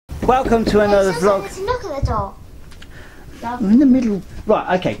Welcome to another vlog. There's a knock at the door. We're in the middle.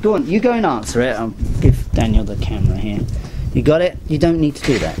 Right, okay, go on. You go and answer it. I'll give Daniel the camera here. You got it? You don't need to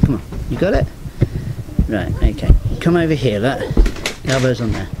do that. Come on. You got it? Right, okay. Come over here, look. The elbow's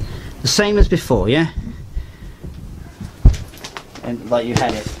on there. The same as before, yeah? And like you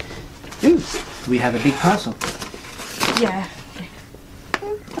had it. Ooh, we have a big parcel. Yeah.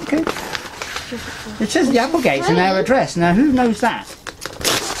 Okay. It says the Applegate and our address. Now, who knows that?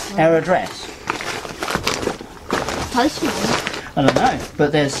 Our address. Postman. I don't know,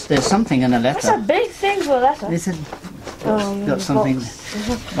 but there's something in a letter. That's a big thing for a letter. It's got something.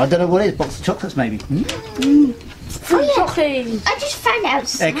 I don't know what it is. Box of chocolates, maybe. Fruit chocolate. I just found out.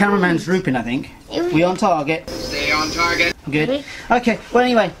 Cameraman's drooping, I think. We on target. Stay on target. Good. Okay. Well,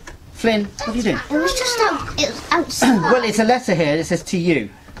 anyway, Flynn, what are you doing? It was just outside. Well, it's a letter here that says to you.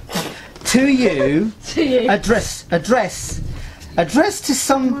 To you. To you. Address to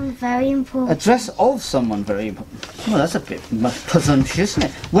Someone very important. Address of someone very important. Well, that's a bit presumptuous, isn't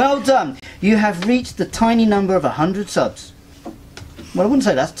it? Well done. You have reached the tiny number of 100 subs. Well, I wouldn't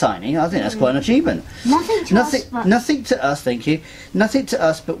say that's tiny. I think that's quite an achievement. Nothing to us. But Nothing to us, thank you. Nothing to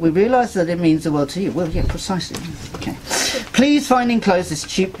us, but we realise that it means the world to you. Well, yeah, precisely. Okay. Please find enclosed this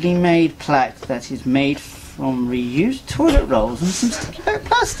cheaply made plaque that is made from reused toilet rolls and some sticky back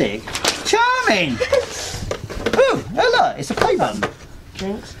plastic. Charming! Ooh, hello, it's a play button.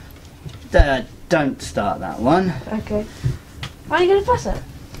 Drinks. Don't start that one. Okay. How are you going to press it?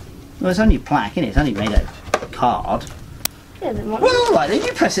 Well, it's only a plaque, isn't it? It's only made out of card. Yeah, then what? Well, alright, then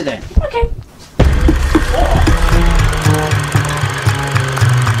you press it then. Okay.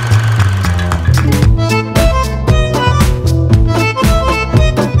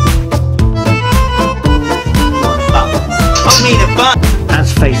 I need a button.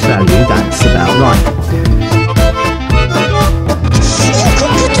 As face value, that's about right.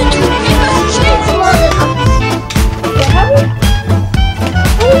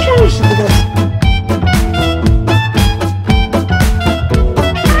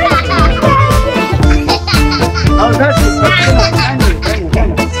 Oh, that's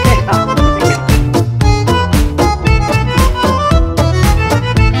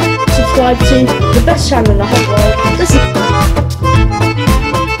Subscribe to the best channel in the whole world.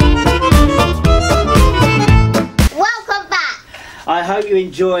 welcome back. I hope you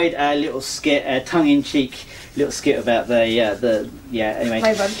enjoyed our little skit, tongue-in-cheek little skit about anyway.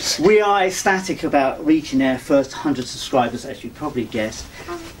 Play button. We are ecstatic about reaching our first 100 subscribers, as you probably guessed.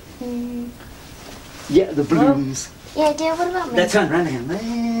 Yeah, the blooms. Yeah, dear, what about me? They're turned around again.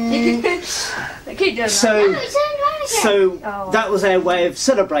 Keep doing that. So, No, it's turned around again. Oh. that was our way of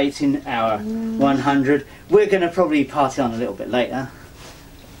celebrating our 100. We're going to probably party on a little bit later.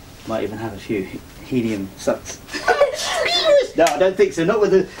 Might even have a few helium sucks. No, I don't think so. Not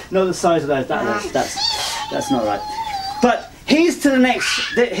with the size of those. That's not right. But here's to the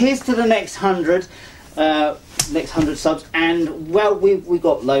next 100. Next 100 subs, and well, we've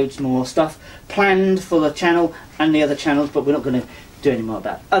got loads more stuff planned for the channel and the other channels, but we're not going to do any more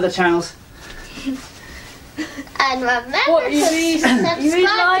about other channels. And remember What, to you mean subscribe to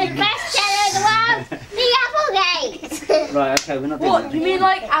like- the best channel in the world, the Applegate. Right, okay, we're not doing What, that. you mean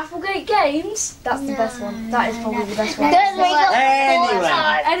like Applegate Games? That's the best one. That is probably the best one. Don't make up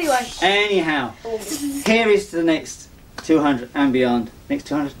Anyway. Anyhow, here is to the next 200 and beyond. Next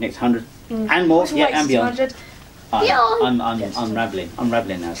 200, next 100, and more, What's yeah, the and beyond. 200? I'm rambling. I'm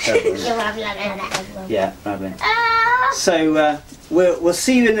rambling now. It's terrible, isn't it? Yeah, rambling. So we'll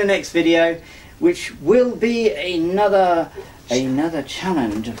see you in the next video, which will be another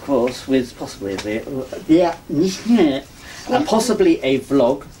challenge, of course, with possibly possibly a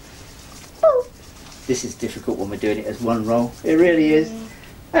vlog. This is difficult when we're doing it as one roll. It really is.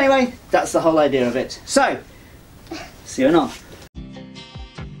 Anyway, that's the whole idea of it. So, see you anon.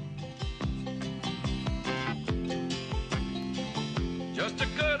 Just a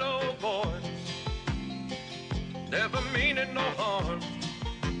good old boy, never meaning no harm.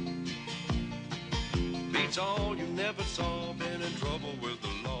 Beats all you never saw, been in trouble with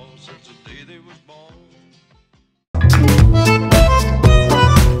the law since the day they was born.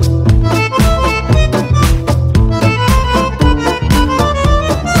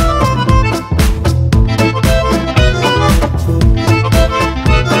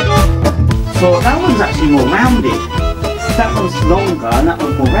 So that one's actually more rounded. That one's longer and that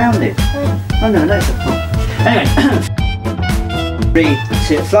one's more rounded. Oh no, that's a Anyway,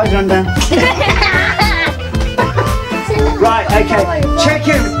 3, 2, slides run down. Right, okay.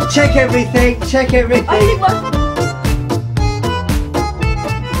 Check everything. I think